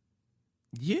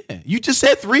 Yeah, you just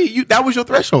said 3. That was your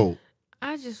threshold.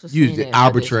 I just was saying that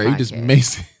arbitrary. You just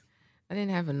amazing. I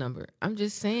didn't have a number. I'm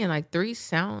just saying, like 3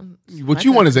 sounds. What like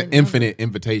you want is an infinite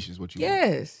invitation. Is what you want.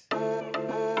 Yes.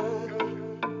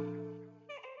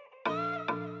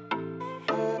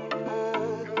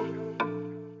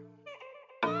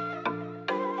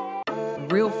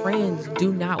 Real friends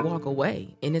do not walk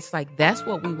away. And it's like, that's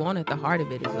what we want at the heart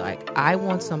of it is like, I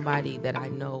want somebody that I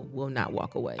know will not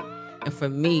walk away. And for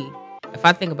me, if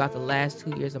I think about the last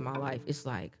 2 years of my life, it's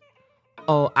like,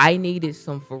 oh, I needed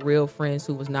some for real friends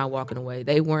who was not walking away.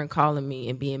 They weren't calling me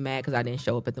and being mad because I didn't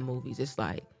show up at the movies. It's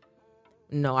like,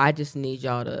 no, I just need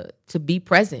y'all to be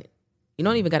present. You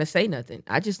don't even got to say nothing.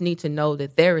 I just need to know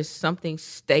that there is something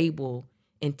stable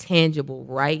and tangible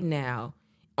right now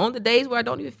on the days where I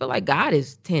don't even feel like God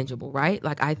is tangible, right?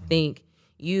 Like I think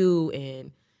you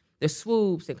and the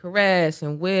Swoops and Caress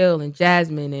and Will and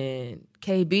Jasmine and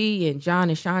KB and John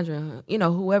and Chandra,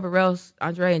 whoever else,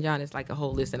 Andre and John, is like a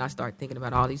whole list. And I start thinking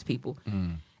about all these people.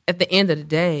 At the end of the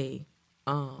day,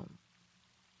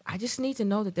 I just need to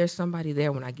know that there's somebody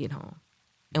there when I get home.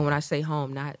 And when I say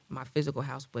home, not my physical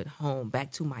house, but home,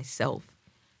 back to myself.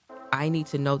 I need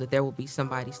to know that there will be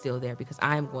somebody still there because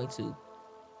I am going to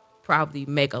probably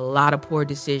make a lot of poor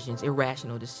decisions,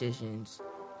 irrational decisions,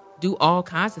 do all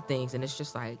kinds of things. And it's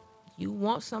just like, you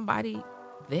want somebody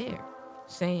there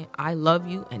saying, I love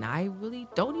you, and I really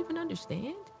don't even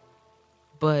understand,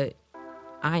 but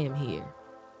I am here,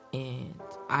 and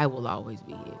I will always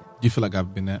be here. Do you feel like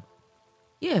I've been that?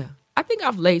 Yeah. I think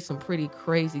I've laid some pretty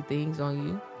crazy things on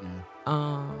you.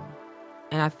 Yeah.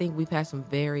 And I think we've had some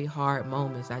very hard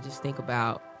moments. I just think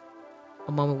about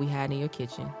a moment we had in your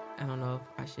kitchen I don't know if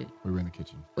I should. We were in the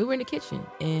kitchen. We were in the kitchen,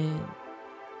 and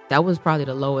that was probably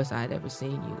the lowest I had ever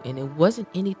seen you. And it wasn't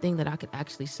anything that I could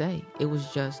actually say. It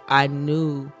was just, I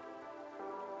knew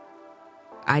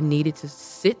I needed to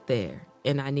sit there,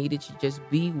 and I needed to just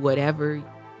be whatever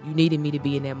you needed me to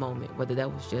be in that moment, whether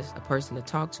that was just a person to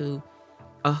talk to,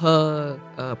 a hug,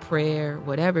 a prayer,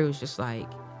 whatever. It was just like,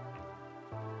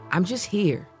 I'm just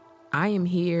here. I am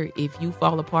here. If you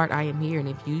fall apart, I am here. And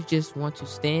if you just want to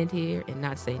stand here and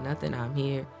not say nothing, I'm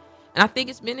here. And I think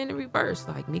it's been in the reverse,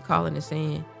 like me calling and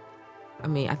saying, I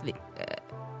mean, I think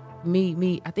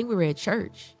I think we were at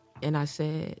church, and I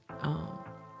said,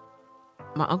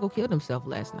 my uncle killed himself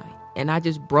last night. And I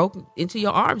just broke into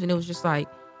your arms, and it was just like,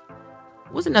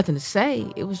 it wasn't nothing to say.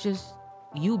 It was just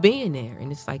you being there.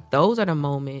 And it's like, those are the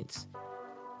moments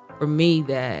for me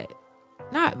that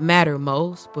not matter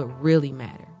most, but really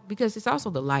matter. Because it's also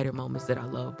the lighter moments that I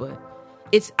love, but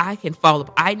I can fall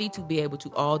up. I need to be able to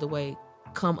all the way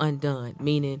come undone,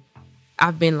 meaning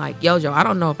I've been like, yo, I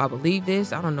don't know if I believe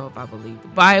this. I don't know if I believe the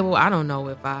Bible. I don't know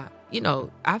if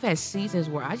I've had seasons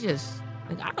where I just,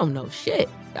 like, I don't know shit.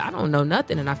 I don't know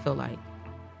nothing. And I feel like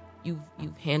you've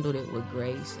handled it with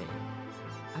grace. And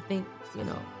I think,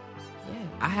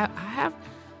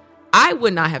 I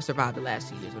would not have survived the last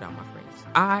 2 years without my friends.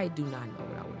 I do not know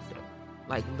what I would have done.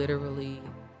 Like, literally,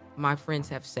 my friends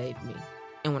have saved me.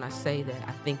 And when I say that,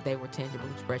 I think they were tangible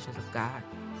expressions of God.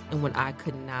 And when I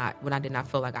did not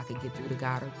feel like I could get through to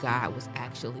God, or God was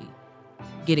actually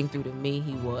getting through to me,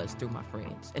 he was through my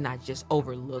friends. And I just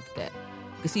overlooked that.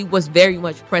 Because he was very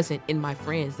much present in my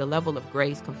friends. The level of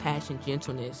grace, compassion,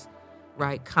 gentleness,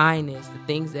 right, kindness, the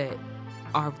things that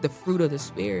are the fruit of the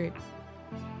Spirit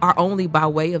are only by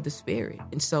way of the Spirit.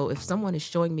 And so if someone is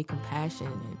showing me compassion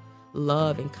and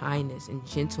love and kindness and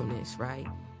gentleness, right,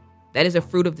 that is a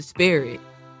fruit of the Spirit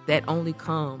that only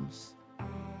comes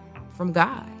from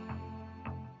God.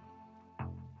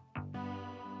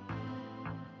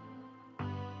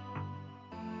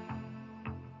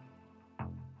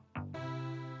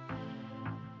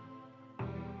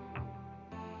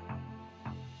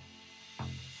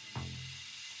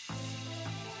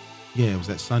 Yeah, it was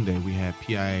that Sunday. We had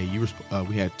PIA.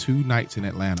 We had 2 nights in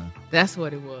Atlanta. That's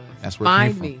what it was. That's where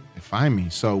it came from. Find me.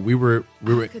 So we were.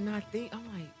 I could not think. I'm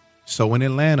like. So in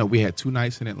Atlanta, we had 2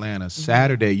 nights in Atlanta.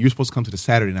 Saturday, you were supposed to come to the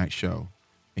Saturday night show,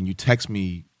 and you text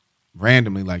me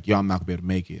randomly like, "Yo, I'm not gonna be able to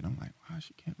make it." And I'm like, "Why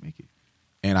she can't make it?"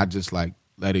 And I just like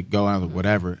let it go. I was like,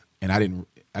 whatever. And I didn't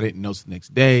know the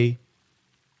next day.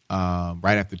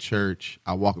 Right after church,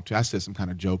 I walk up to. I said some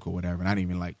kind of joke or whatever, and I didn't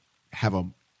even like have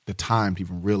the time to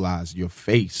even realize your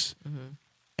face.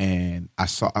 And I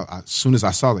saw, as soon as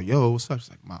I saw like, yo, what's up? It's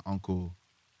like, my uncle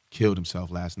killed himself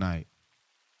last night.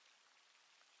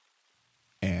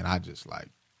 And I just like,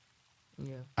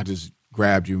 I just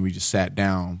grabbed you and we just sat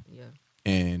down.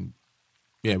 And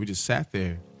we just sat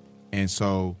there. And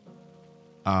so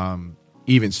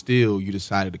even still, you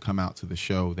decided to come out to the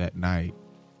show that night.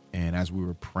 And as we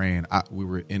were praying, we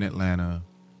were in Atlanta,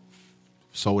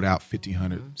 sold out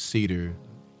 1,500 seater.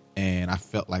 And I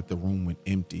felt like the room went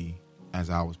empty as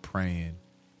I was praying.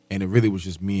 And it really was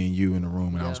just me and you in the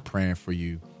room, and I was praying for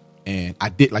you. And I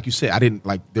did, like you said, I didn't,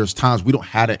 like, there's times we don't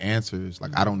have the answers.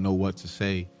 Like, I don't know what to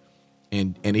say.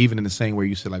 And even in the same way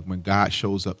you said, like, when God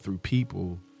shows up through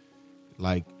people,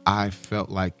 like, I felt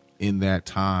like in that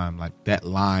time, like, that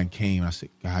line came. I said,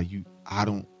 God,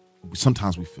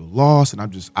 sometimes we feel lost, and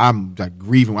I'm like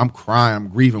grieving. I'm crying. I'm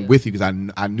grieving with you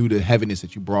because I knew the heaviness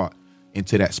that you brought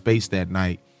into that space that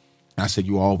night. And I said,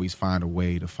 you always find a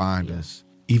way to find us.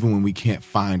 Even when we can't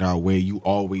find our way, you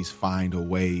always find a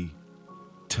way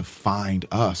to find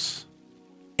us.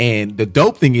 And the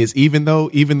dope thing is, even though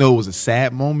it was a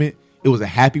sad moment, it was a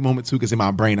happy moment too, because in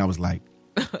my brain I was like,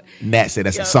 Nat said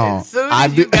that's a song. As soon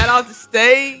as you got off the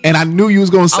stage. And I knew you was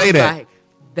going to say that. Like,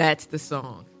 that's the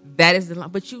song. That is the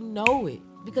line. But you know it.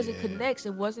 Because it connects.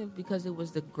 It wasn't because it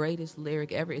was the greatest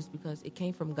lyric ever. It's because it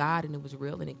came from God and it was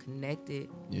real and it connected.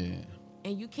 Yeah.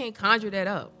 And you can't conjure that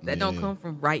up. That don't come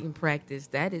from writing practice.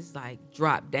 That is like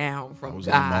dropped down from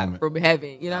God, from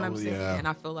heaven. You know what I'm saying? Yeah. And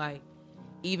I feel like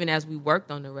even as we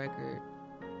worked on the record,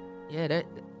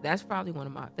 that's probably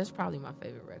my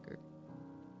favorite record.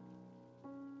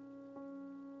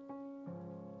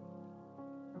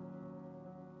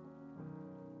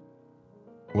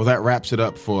 Well, that wraps it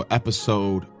up for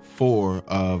episode 4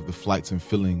 of the Flights and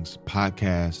Feelings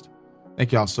podcast.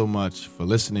 Thank y'all so much for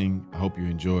listening. I hope you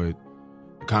enjoyed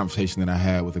the conversation that I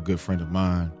had with a good friend of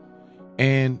mine.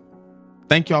 And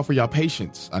thank y'all for y'all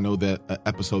patience. I know that an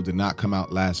episode did not come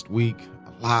out last week.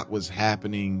 A lot was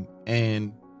happening.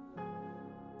 And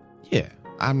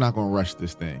I'm not going to rush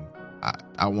this thing.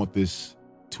 I want this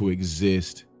to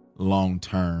exist long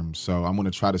term. So I'm going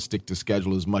to try to stick to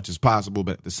schedule as much as possible,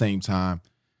 but at the same time,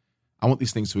 I want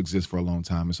these things to exist for a long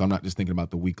time. And so I'm not just thinking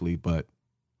about the weekly, but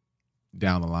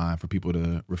down the line for people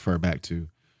to refer back to.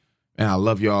 And I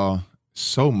love y'all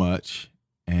so much.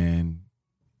 And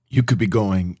you could be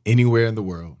going anywhere in the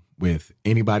world with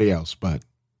anybody else, but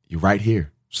you're right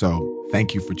here. So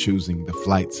thank you for choosing the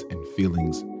Flights and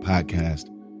Feelings podcast.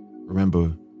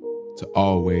 Remember to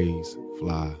always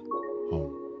fly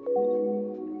home.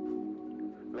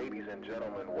 Ladies and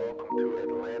gentlemen, welcome to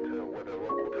Atlanta, where the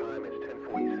local time is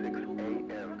 10:46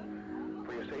 a.m.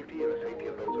 For your safety and the safety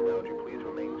of those around you, please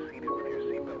remain seated with your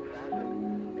seatbelt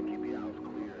fastened and keep the aisles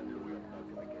clear until we are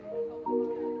parked at the gate.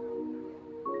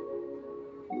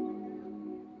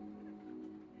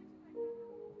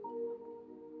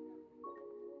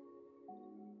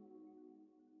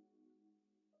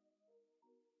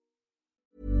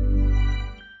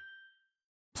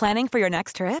 Planning for your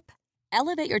next trip?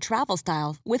 Elevate your travel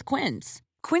style with Quince.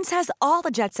 Quince has all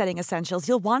the jet-setting essentials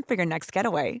you'll want for your next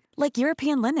getaway, like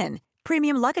European linen,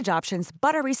 premium luggage options,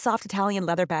 buttery soft Italian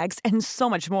leather bags, and so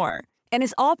much more. And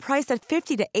is all priced at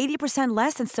 50 to 80%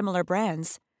 less than similar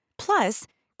brands. Plus,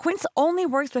 Quince only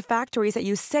works with factories that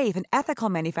use safe and ethical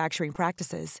manufacturing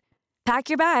practices. Pack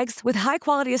your bags with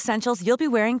high-quality essentials you'll be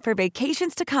wearing for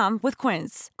vacations to come with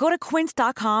Quince. Go to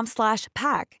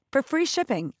quince.com/pack for free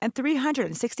shipping and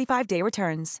 365-day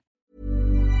returns.